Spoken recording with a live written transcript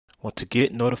Want to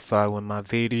get notified when my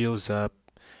video's up?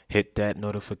 Hit that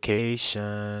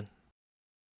notification.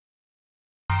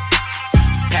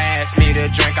 Pass me the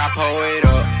drink, I pour it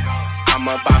up. I'm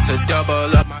about to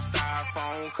double up my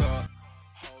styrofoam cup.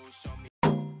 Hoes show me.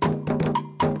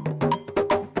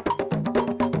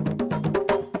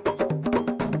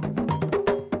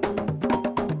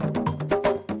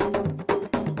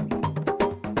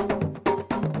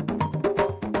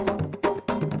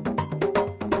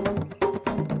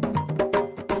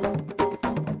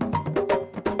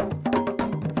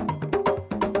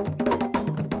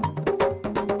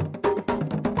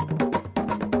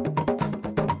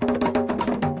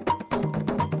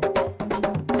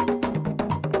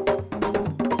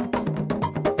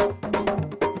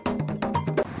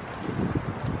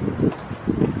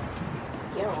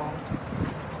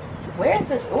 Where's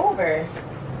this Uber?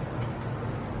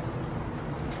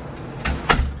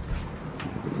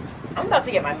 I'm about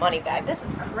to get my money back. This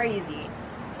is crazy.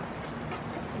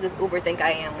 Who does this Uber think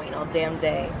I am waiting all damn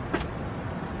day?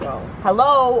 Yo.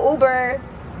 Hello, Uber.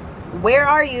 Where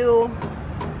are you?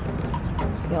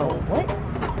 Yo, what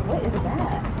is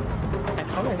that? Where's that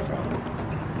coming from?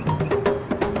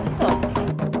 Oh.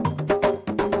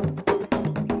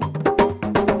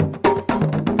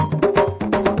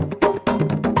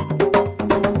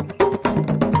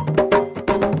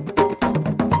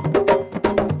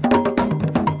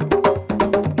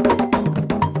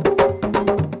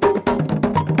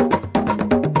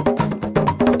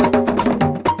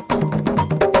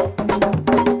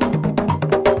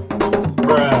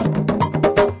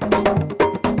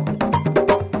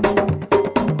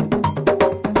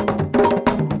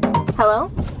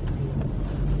 Hello?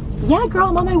 Yeah, girl,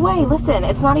 I'm on my way. Listen,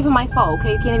 it's not even my fault,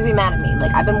 okay? You can't even be mad at me.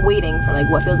 Like, I've been waiting for, like,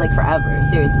 what feels like forever.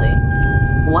 Seriously.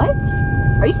 What?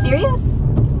 Are you serious?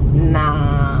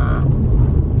 Nah.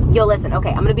 Yo, listen, okay,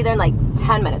 I'm gonna be there in, like,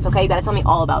 10 minutes, okay? You gotta tell me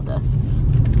all about this.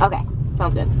 Okay,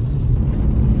 sounds good.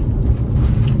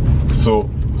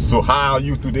 So how are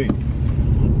you today?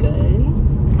 Good.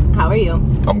 How are you?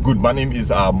 I'm good. My name is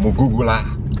Mugugula.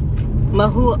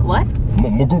 What?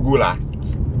 Mugugula.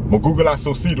 Mugugula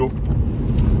Sosido.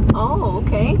 Oh,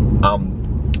 okay.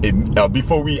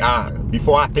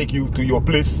 Before I take you to your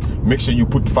place, make sure you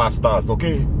put 5 stars,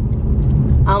 okay?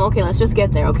 Okay, let's just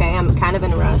get there, okay? I'm kind of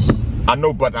in a rush. I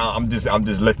know, but I'm just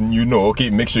letting you know, okay?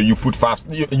 Make sure you put 5.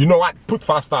 You know what? Put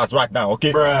 5 stars right now,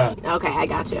 okay? Bruh. Okay, I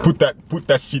got you. Put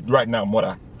that shit right now,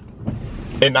 mother.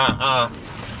 And I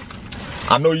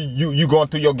know you going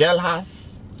to your girl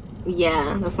house.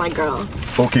 Yeah, that's my girl.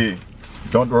 Okay,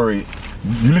 don't worry.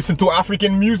 You listen to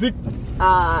African music?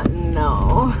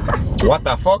 No. What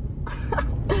the fuck?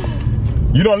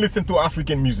 You don't listen to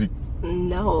African music?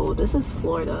 No, this is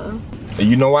Florida. Hey,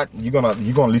 you know what? You're gonna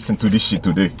listen to this shit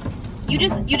today. You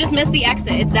just missed the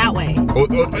exit. It's that way.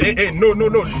 Hey, no.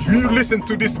 You listen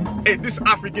to this. Hey, this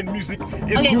African music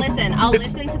is okay, good. Listen. I'll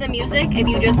listen to the music if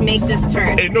you just make this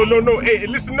turn. Hey, no. Hey,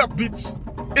 listen up, bitch.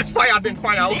 It's fire than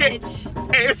fire, okay?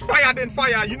 Bitch. Hey, it's fire than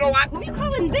fire. You know what? Who are you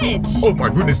calling bitch? Oh my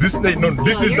goodness, this is you're the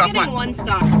getting part. 1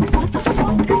 star. What the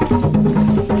fuck?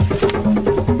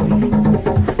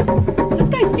 Is this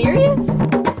guy serious?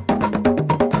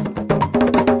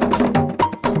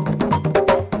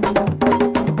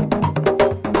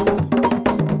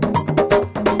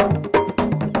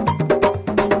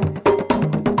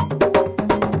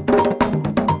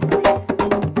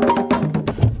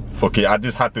 Okay, I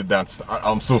just had to dance.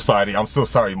 I'm so sorry. I'm so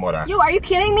sorry, mother. Yo, are you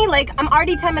kidding me? Like, I'm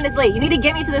already 10 minutes late. You need to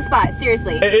get me to the spot.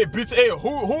 Seriously. Hey, bitch. Hey,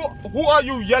 who are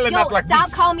you yelling at like stop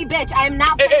this? calling me bitch. I am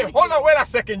not. Hey, hold on. Wait a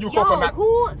second, you coconut.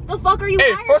 Who the fuck are you?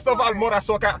 Hey, first of all, mother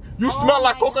soca, you smell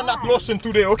like coconut lotion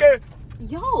today, okay?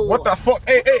 Yo. What the fuck?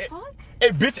 Hey,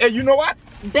 bitch. Hey, you know what?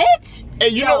 Bitch. Hey,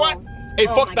 you know what? Hey,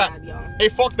 fuck that. God, hey,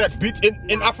 fuck that, bitch.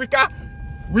 In Africa,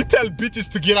 we tell bitches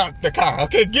to get out the car,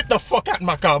 okay? Get the fuck out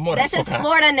my car, mother. This is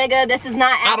Florida, nigga. This is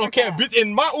not Africa. I don't care, bitch.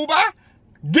 In my Uber,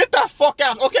 get the fuck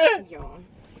out, okay? Yo.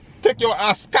 Take your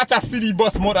ass, catch a city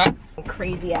bus, mother.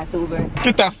 Crazy ass Uber.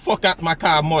 Get the fuck out my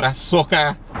car, mother,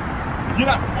 sucker. Get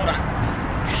out, mother.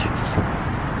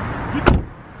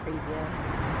 Crazy ass.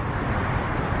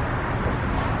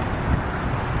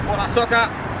 Mother, sucker.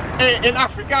 Hey, in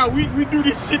Africa, we do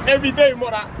this shit every day,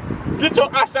 mother. Get your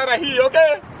ass out of here,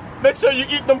 okay? Make sure you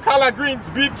eat them collard greens,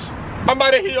 bitch. I'm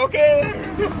out of here, okay?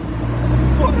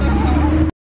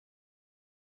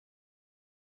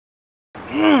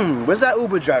 Where's that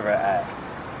Uber driver at?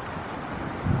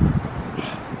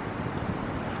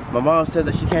 My mom said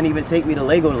that she can't even take me to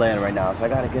Legoland right now, so I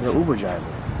gotta get an Uber driver.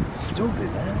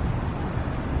 Stupid, man.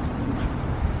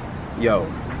 Yo.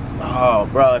 Oh,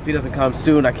 bro, if he doesn't come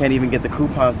soon, I can't even get the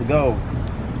coupons to go.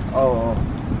 Oh.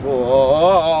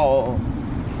 Whoa.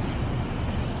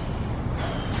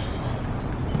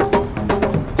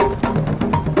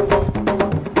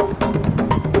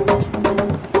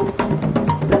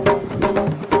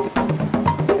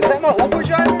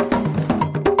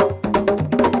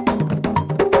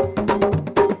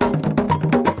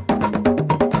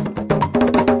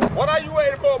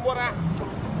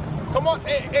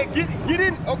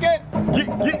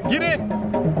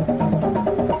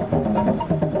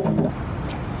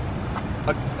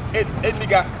 Hey,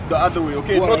 nigga, the other way,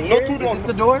 okay? What, No two door. Is this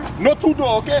the door? No two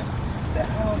door, okay? The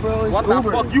hell, bro? It's What Uber.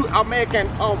 the fuck, you American?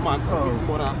 Oh my God, this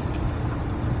mother.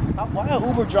 Why an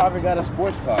Uber driver got a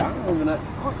sports car? I don't even know.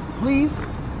 Oh, please.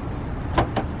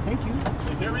 Thank you.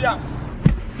 Hey, here we are.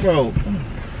 Bro.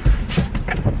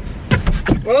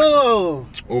 Whoa.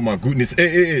 Oh my goodness.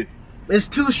 Hey. It's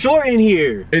too short in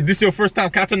here. Is this your first time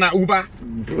catching that Uber?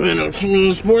 In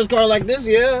a sports car like this,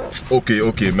 yeah.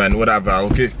 Okay, man, whatever,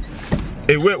 okay.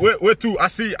 Hey, where to? I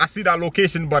see that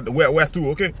location, but where to,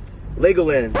 okay?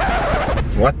 Legoland.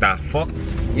 What the fuck?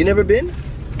 You never been?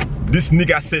 This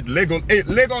nigga said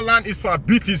Legoland is for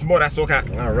bitches, mother sucker.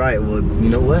 All right, well, you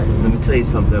know what? Let me tell you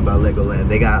something about Legoland.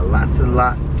 They got lots and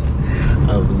lots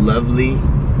of lovely,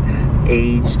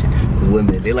 aged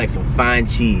women. They like some fine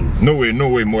cheese. No way,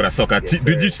 mother sucker. Yes,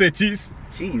 Did you say cheese?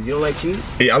 Cheese? You don't like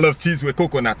cheese? Hey, I love cheese with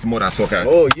coconut, mother sucker.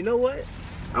 Oh, you know what?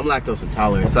 I'm lactose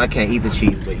intolerant, so I can't eat the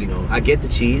cheese, but you know, I get the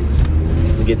cheese,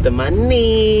 I get the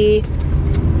money.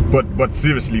 But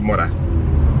seriously, mother,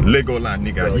 Legoland,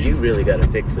 nigga. Bro, you really gotta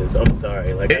fix this. I'm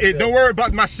sorry. Like, hey, don't worry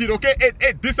about my shit, okay?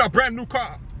 Hey, this is a brand new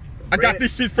car. I got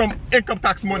this shit from income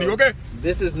tax money, okay?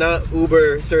 This is not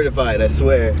Uber certified, I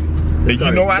swear. This Hey,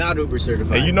 you know what? Not Uber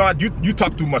certified. Hey, you know what? You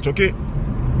talk too much, okay?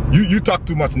 You talk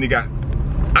too much, nigga.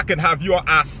 I can have your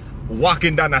ass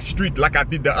walking down the street like I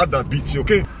did the other bitch,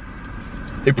 okay?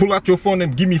 Hey, pull out your phone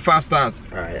and give me 5 stars.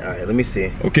 All right, let me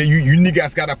see. Okay, you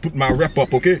niggas gotta put my rep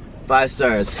up, okay? 5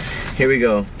 stars. Here we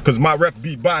go. Cause my rep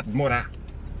be bad, mother.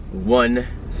 1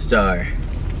 star.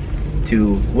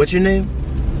 To, what's your name?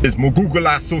 It's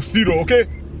Mogugula Sosiro, okay?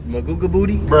 Maguga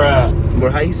Booty? Bruh.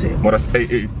 Bro, how you say it? Mother,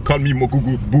 hey, call me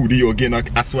Mogugu Booty again.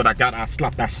 I swear to God, I'll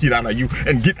slap that shit out of you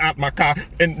and get out my car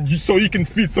and so you can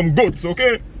feed some goats,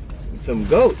 okay? Some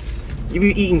goats? You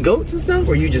be eating goats and stuff,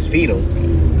 or you just feed them?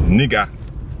 Nigga,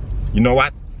 you know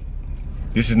what?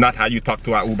 This is not how you talk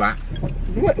to our Uber.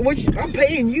 What I'm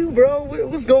paying you, bro.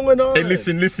 What's going on? Hey,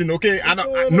 listen, okay?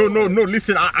 No,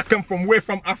 listen, I come from way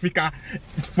from Africa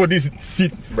for this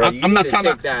shit. Bro, I'm not trying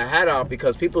to take that hat off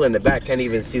because people in the back can't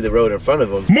even see the road in front of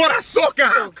them. Mother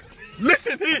sucker!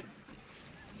 Listen here.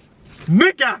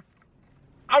 Nigga!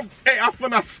 I'm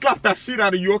finna slap that shit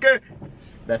out of you, okay?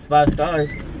 That's 5 stars.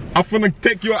 I'm finna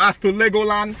take your ass to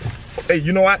Legoland. Hey,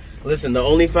 you know what? Listen, the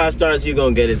only 5 stars you're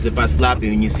gonna get is if I slap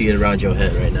you and you see it around your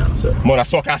head right now, so. Mother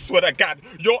sucker, I swear to God,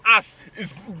 your ass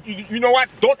is, you know what?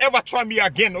 Don't ever try me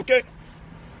again, okay?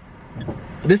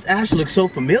 This ash looks so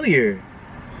familiar.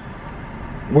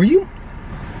 Were you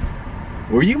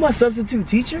my substitute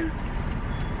teacher?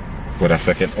 Wait a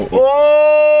second.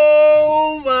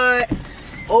 Oh my.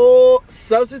 Oh,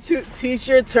 substitute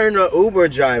teacher turned an Uber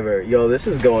driver. Yo, this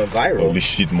is going viral. Holy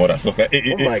shit, mother sucker.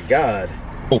 Oh my God.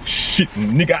 Oh shit,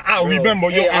 nigga, I remember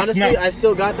your ass honestly, now. I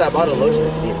still got that bottle of lotion.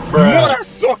 Mother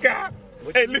sucker.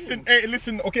 Hey,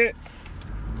 listen, okay?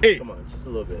 Hey, come on, just a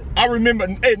little bit. I remember,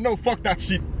 hey, no, fuck that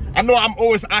shit. I know I'm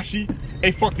always ashy.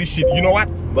 Hey, fuck this shit, you know what?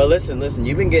 But listen,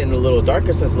 you've been getting a little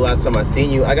darker since the last time I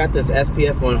seen you. I got this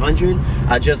SPF 100.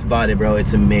 I just bought it, bro.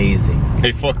 It's amazing.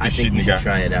 Hey, fuck this shit, nigga.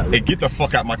 Try it out. Hey, get the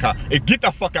fuck out my car. Hey, get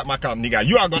the fuck out my car, nigga.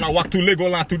 You are gonna walk to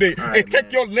Legoland today. Right, hey,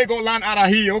 take your Legoland out of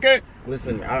here, okay?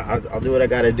 Listen, I'll do what I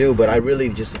gotta do, but I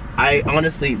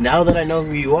honestly, now that I know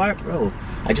who you are, bro,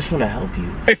 I just want to help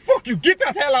you. Hey, fuck you. Get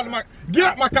that hell out of my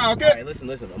car, okay? All right, listen,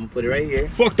 I'm gonna put it right here.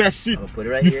 Fuck that shit. I'm gonna put it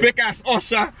right you here. fake ass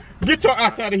Usher. Get your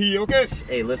ass out of here, okay?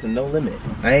 Hey, listen, no limit.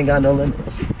 I ain't got no limit.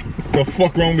 The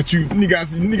fuck wrong with you?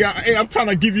 Nigga, hey, I'm trying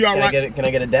to give you a right. Can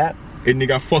I get a dap? Hey,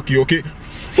 nigga, fuck you, okay?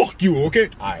 Fuck you, okay?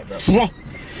 Alright, bro.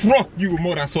 Fuck you,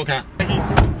 mother sucker.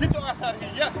 Get your ass out of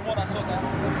here. Yes, mother sucker.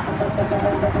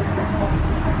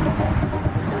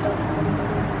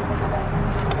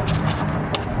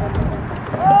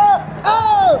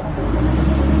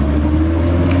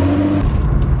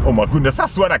 Oh my goodness, I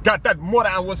swear to God, that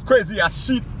mother was crazy as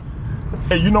shit.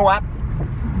 Hey, you know what?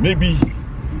 Maybe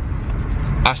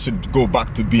I should go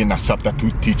back to being a chapter 2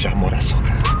 teacher, mother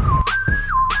sucker.